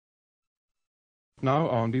Now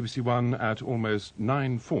on BBC One at almost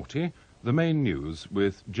 9:40, the main news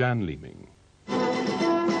with Jan Leeming.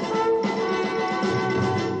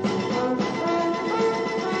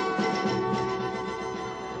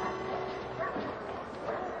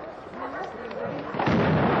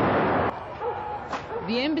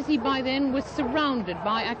 The embassy by then was surrounded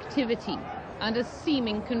by activity and a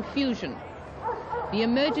seeming confusion. The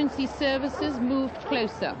emergency services moved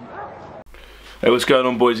closer. Hey, what's going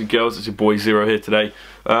on, boys and girls? It's your boy Zero here today.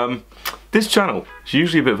 This channel is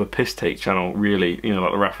usually a bit of a piss take channel, really, you know,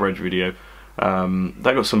 like the Raf Reg video. That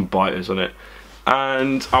got some biters on it,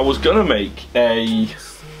 and I was gonna make a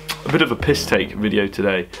bit of a piss take video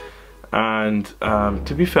today, and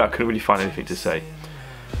to be fair, I couldn't really find anything to say.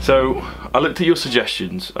 So I looked at your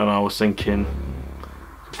suggestions and I was thinking,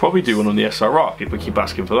 I'll probably do one on the SRR, people keep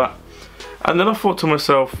asking for that. And then I thought to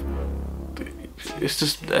myself,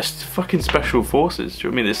 it's fucking special forces. Do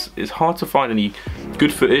you know what I mean? It's hard to find any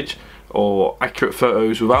good footage or accurate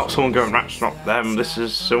photos without someone going, that's not them, this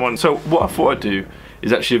is someone. So what I thought I'd do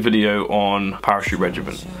is actually a video on Parachute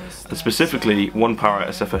Regiment, and specifically one para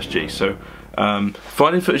SFSG. So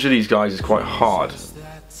finding footage of these guys is quite hard,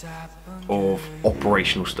 of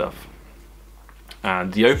operational stuff.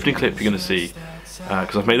 And the opening clip you're going to see,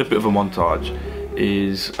 because I've made a bit of a montage,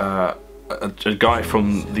 is a guy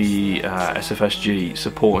from the SFSG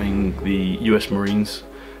supporting the US Marines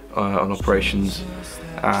on operations,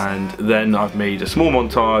 and then I've made a small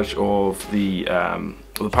montage of the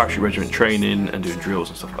Parachute Regiment training and doing drills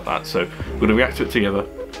and stuff like that. So we're going to react to it together.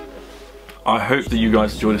 I hope that you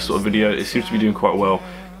guys enjoy this sort of video. It seems to be doing quite well.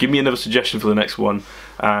 Give me another suggestion for the next one.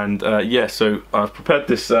 And yeah, so I've prepared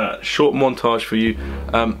this short montage for you.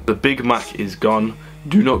 The Big Mac is gone.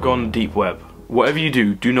 Do not go on the deep web. Whatever you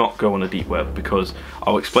do, do not go on the deep web, because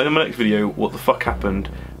I'll explain in my next video what the fuck happened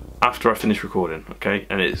after I finish recording, okay?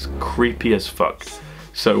 And it's creepy as fuck.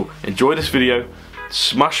 So enjoy this video,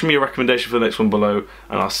 smash me a recommendation for the next one below,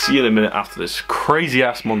 and I'll see you in a minute after this crazy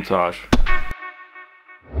ass montage.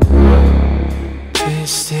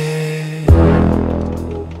 Twisted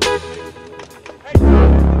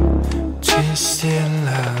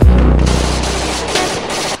love.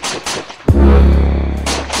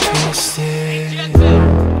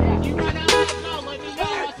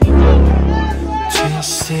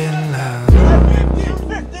 Twisted love.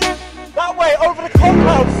 That way, over the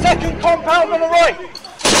compound, second compound on the right.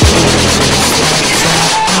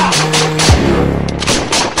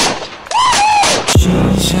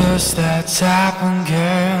 She's just that type of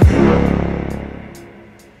girl.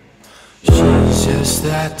 She's just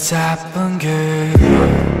that type of girl.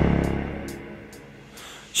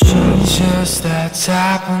 She's just that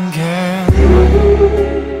type of girl.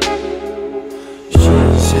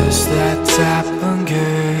 She's just that type of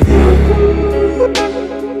girl.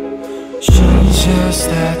 She's just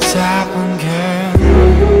that type of girl.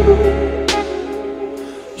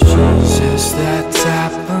 She's just that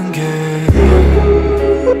type of girl.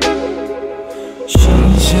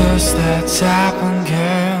 She's just that type of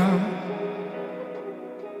girl.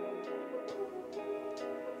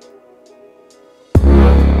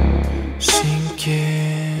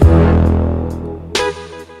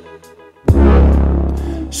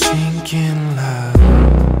 Sinking love.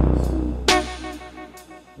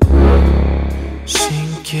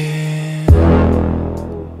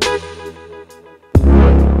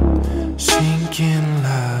 Sinking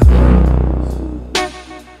love.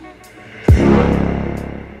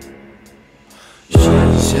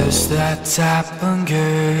 She's just that type of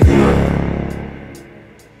girl.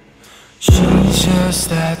 She's just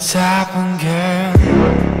that type of girl.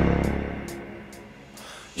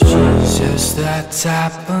 She's just that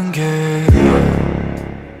type of girl.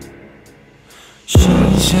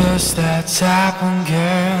 She's just that type of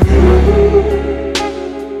girl.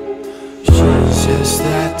 She's just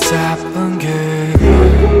that type of girl.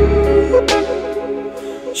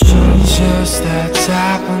 She's just that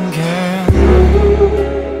type of girl.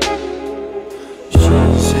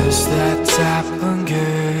 She's just that type of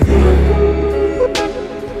girl.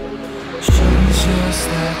 She's just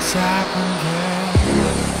that type of girl.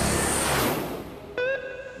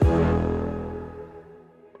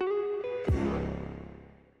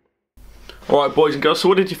 Alright, boys and girls, so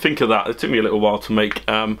what did you think of that? It took me a little while to make.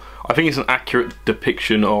 I think it's an accurate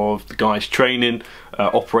depiction of the guys training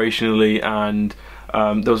operationally, and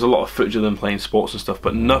there was a lot of footage of them playing sports and stuff,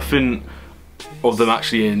 but nothing of them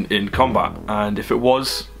actually in combat. And if it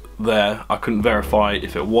was there, I couldn't verify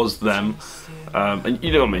if it was them. And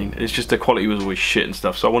you know what I mean, it's just the quality was always shit and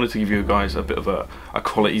stuff, so I wanted to give you guys a bit of a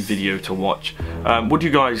quality video to watch. What do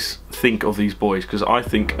you guys think of these boys? Because I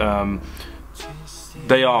think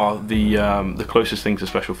they are the closest thing to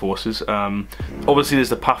Special Forces. Obviously there's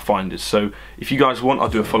the Pathfinders, so if you guys want, I'll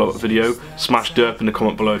do a follow-up video. Smash derp in the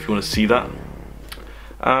comment below if you want to see that.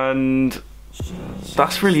 And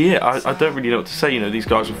that's really it. I don't really know what to say. You know, these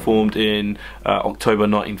guys were formed in October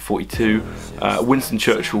 1942. Winston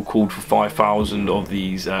Churchill called for 5,000 of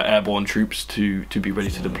these airborne troops to be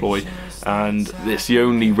ready to deploy, and it's the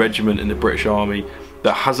only regiment in the British Army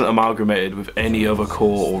that hasn't amalgamated with any other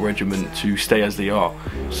corps or regiment to stay as they are.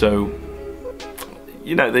 So,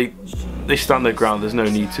 you know, they stand their ground. There's no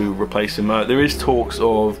need to replace them. There is talks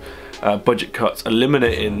of budget cuts,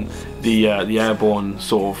 eliminating the airborne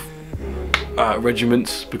sort of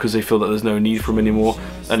regiments, because they feel that there's no need for them anymore,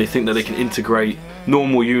 and they think that they can integrate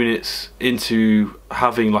normal units into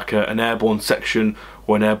having like an airborne section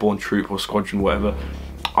or an airborne troop or squadron, whatever.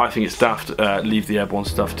 I think it's daft. Leave the airborne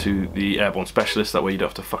stuff to the airborne specialists, that way you don't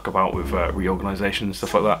have to fuck about with reorganisation and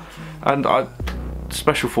stuff like that. And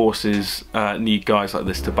Special Forces need guys like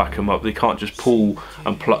this to back them up. They can't just pull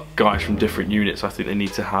and pluck guys from different units. I think they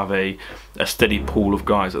need to have a steady pool of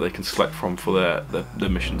guys that they can select from for their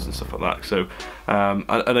missions and stuff like that. So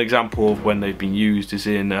an example of when they've been used is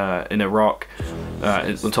in Iraq,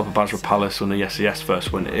 on top of Basra Palace. When the SAS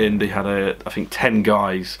first went in, they had I think 10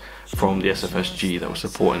 guys from the SFSG that were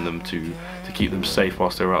supporting them to keep them safe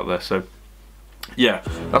whilst they were out there. So yeah,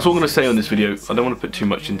 that's all I'm going to say on this video. I don't want to put too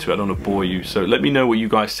much into it, I don't want to bore you. So let me know what you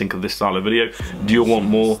guys think of this style of video. Do you want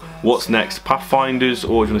more? What's next? Pathfinders,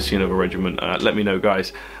 or do you want to see another regiment? Let me know,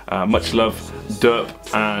 guys. Much love, derp,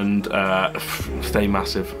 and stay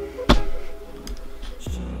massive.